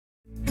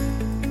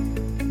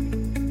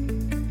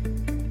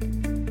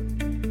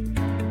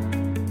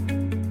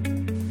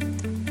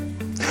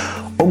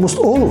Almost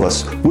all of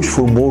us wish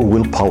for more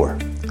willpower.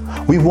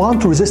 We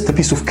want to resist a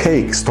piece of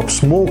cake, stop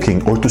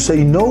smoking, or to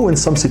say no in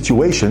some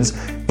situations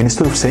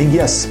instead of saying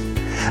yes.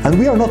 And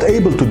we are not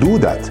able to do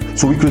that,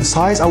 so we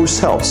criticize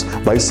ourselves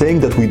by saying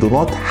that we do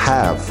not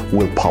have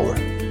willpower.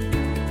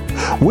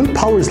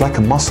 Willpower is like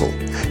a muscle.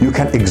 You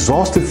can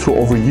exhaust it through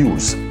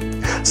overuse.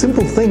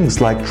 Simple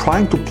things like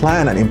trying to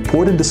plan an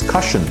important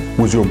discussion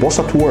with your boss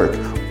at work,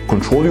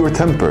 control your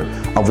temper,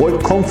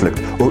 avoid conflict,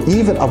 or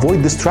even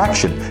avoid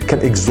distraction can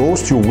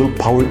exhaust your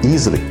willpower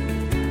easily.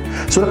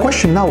 So the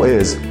question now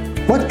is,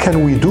 what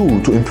can we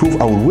do to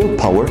improve our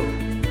willpower?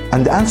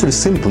 And the answer is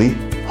simply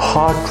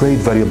heart rate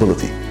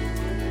variability.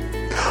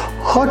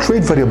 Heart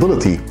rate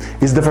variability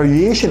is the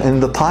variation in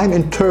the time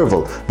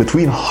interval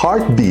between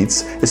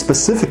heartbeats,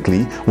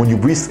 specifically when you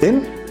breathe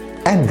in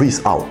and breathe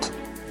out.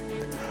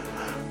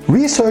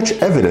 Research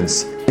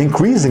evidence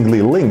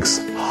increasingly links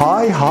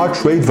high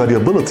heart rate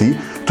variability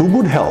to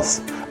good health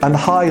and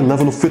high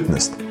level of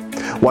fitness,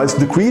 whilst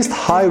decreased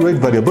heart rate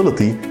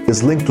variability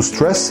is linked to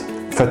stress,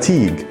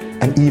 fatigue,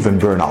 and even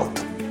burnout.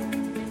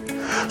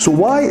 So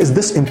why is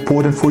this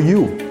important for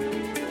you?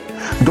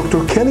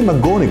 Dr. Kelly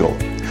McGonigal,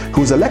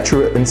 who is a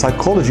lecturer in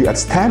psychology at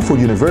Stanford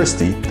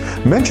University,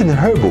 mentioned in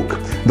her book,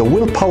 The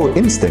Willpower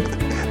Instinct,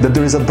 that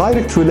there is a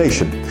direct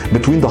relation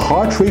between the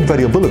heart rate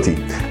variability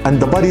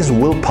and the body's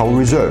willpower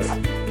reserve.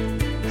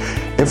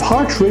 If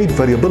heart rate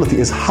variability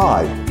is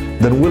high,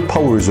 then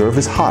willpower reserve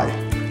is high,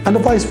 and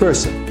vice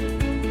versa.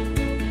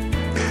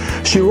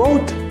 She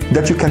wrote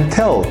that you can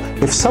tell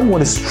if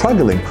someone is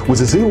struggling with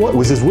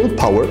his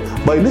willpower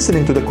by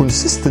listening to the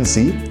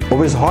consistency of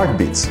his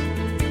heartbeats.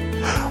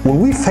 When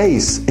we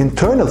face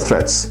internal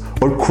threats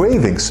or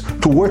cravings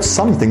towards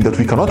something that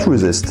we cannot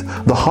resist,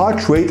 the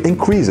heart rate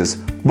increases,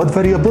 but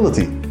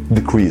variability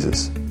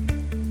decreases.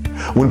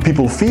 When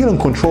people feel in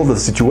control of the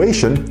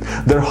situation,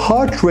 their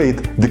heart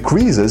rate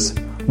decreases,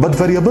 but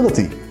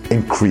variability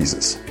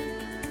increases.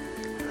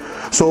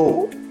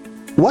 So,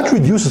 what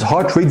reduces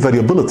heart rate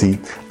variability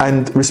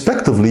and,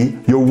 respectively,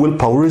 your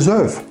willpower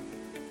reserve?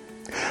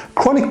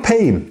 Chronic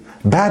pain,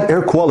 bad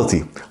air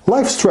quality,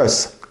 life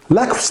stress,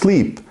 lack of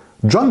sleep,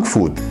 junk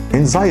food,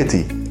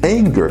 anxiety,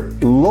 anger,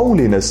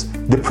 loneliness,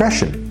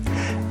 depression.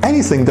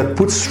 Anything that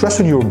puts stress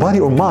on your body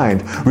or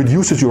mind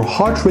reduces your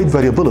heart rate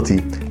variability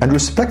and,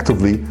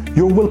 respectively,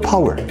 your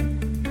willpower.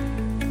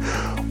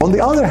 On the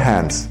other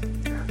hand,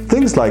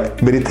 things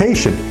like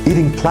meditation,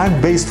 eating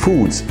plant-based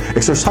foods,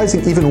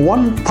 exercising even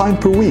 1 time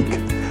per week,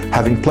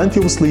 having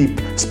plenty of sleep,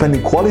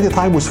 spending quality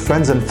time with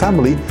friends and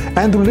family,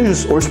 and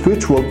religious or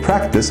spiritual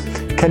practice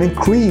can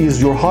increase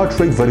your heart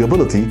rate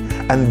variability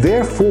and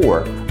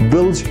therefore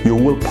build your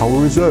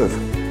willpower reserve.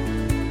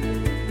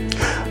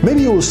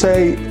 Maybe you will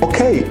say,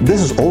 okay, this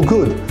is all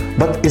good,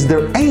 but is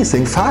there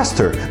anything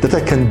faster that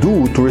I can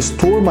do to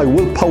restore my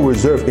willpower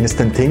reserve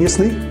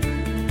instantaneously?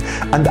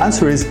 And the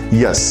answer is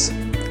yes.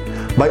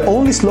 By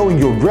only slowing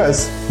your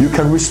breath, you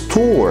can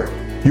restore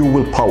your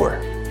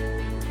willpower.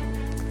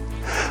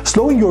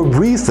 Slowing your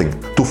breathing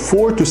to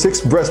 4 to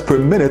 6 breaths per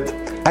minute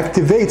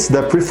activates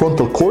the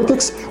prefrontal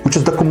cortex, which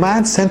is the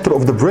command center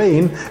of the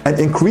brain, and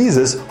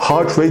increases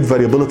heart rate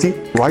variability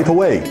right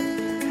away.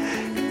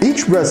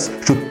 Each breath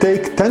should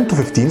take 10 to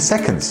 15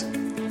 seconds.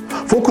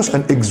 Focus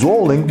on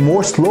exhaling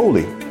more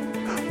slowly.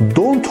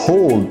 Don't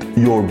hold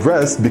your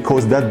breath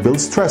because that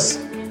builds stress.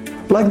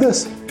 Like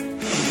this.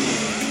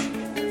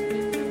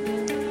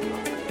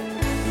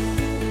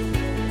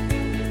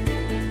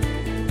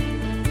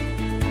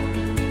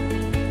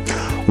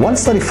 One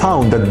study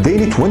found that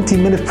daily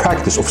 20-minute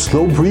practice of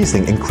slow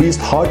breathing increased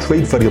heart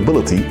rate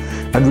variability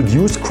and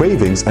reduced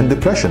cravings and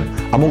depression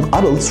among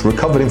adults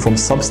recovering from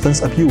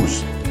substance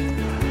abuse.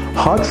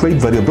 Heart rate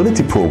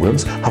variability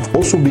programs have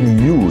also been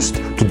used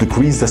to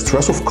decrease the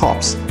stress of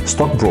cops,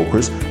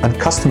 stockbrokers, and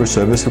customer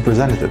service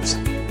representatives.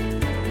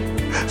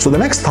 So the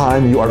next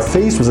time you are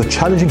faced with a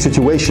challenging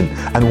situation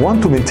and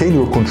want to maintain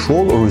your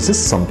control or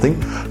resist something,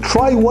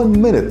 try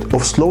 1 minute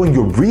of slowing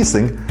your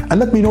breathing and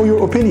let me know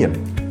your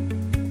opinion.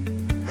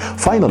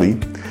 Finally,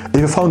 if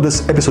you found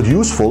this episode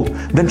useful,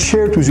 then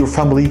share it with your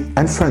family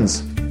and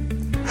friends.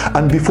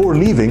 And before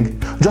leaving,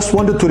 just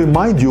wanted to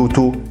remind you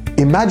to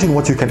imagine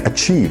what you can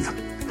achieve,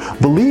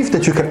 believe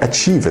that you can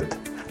achieve it,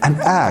 and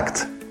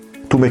act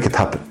to make it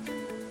happen.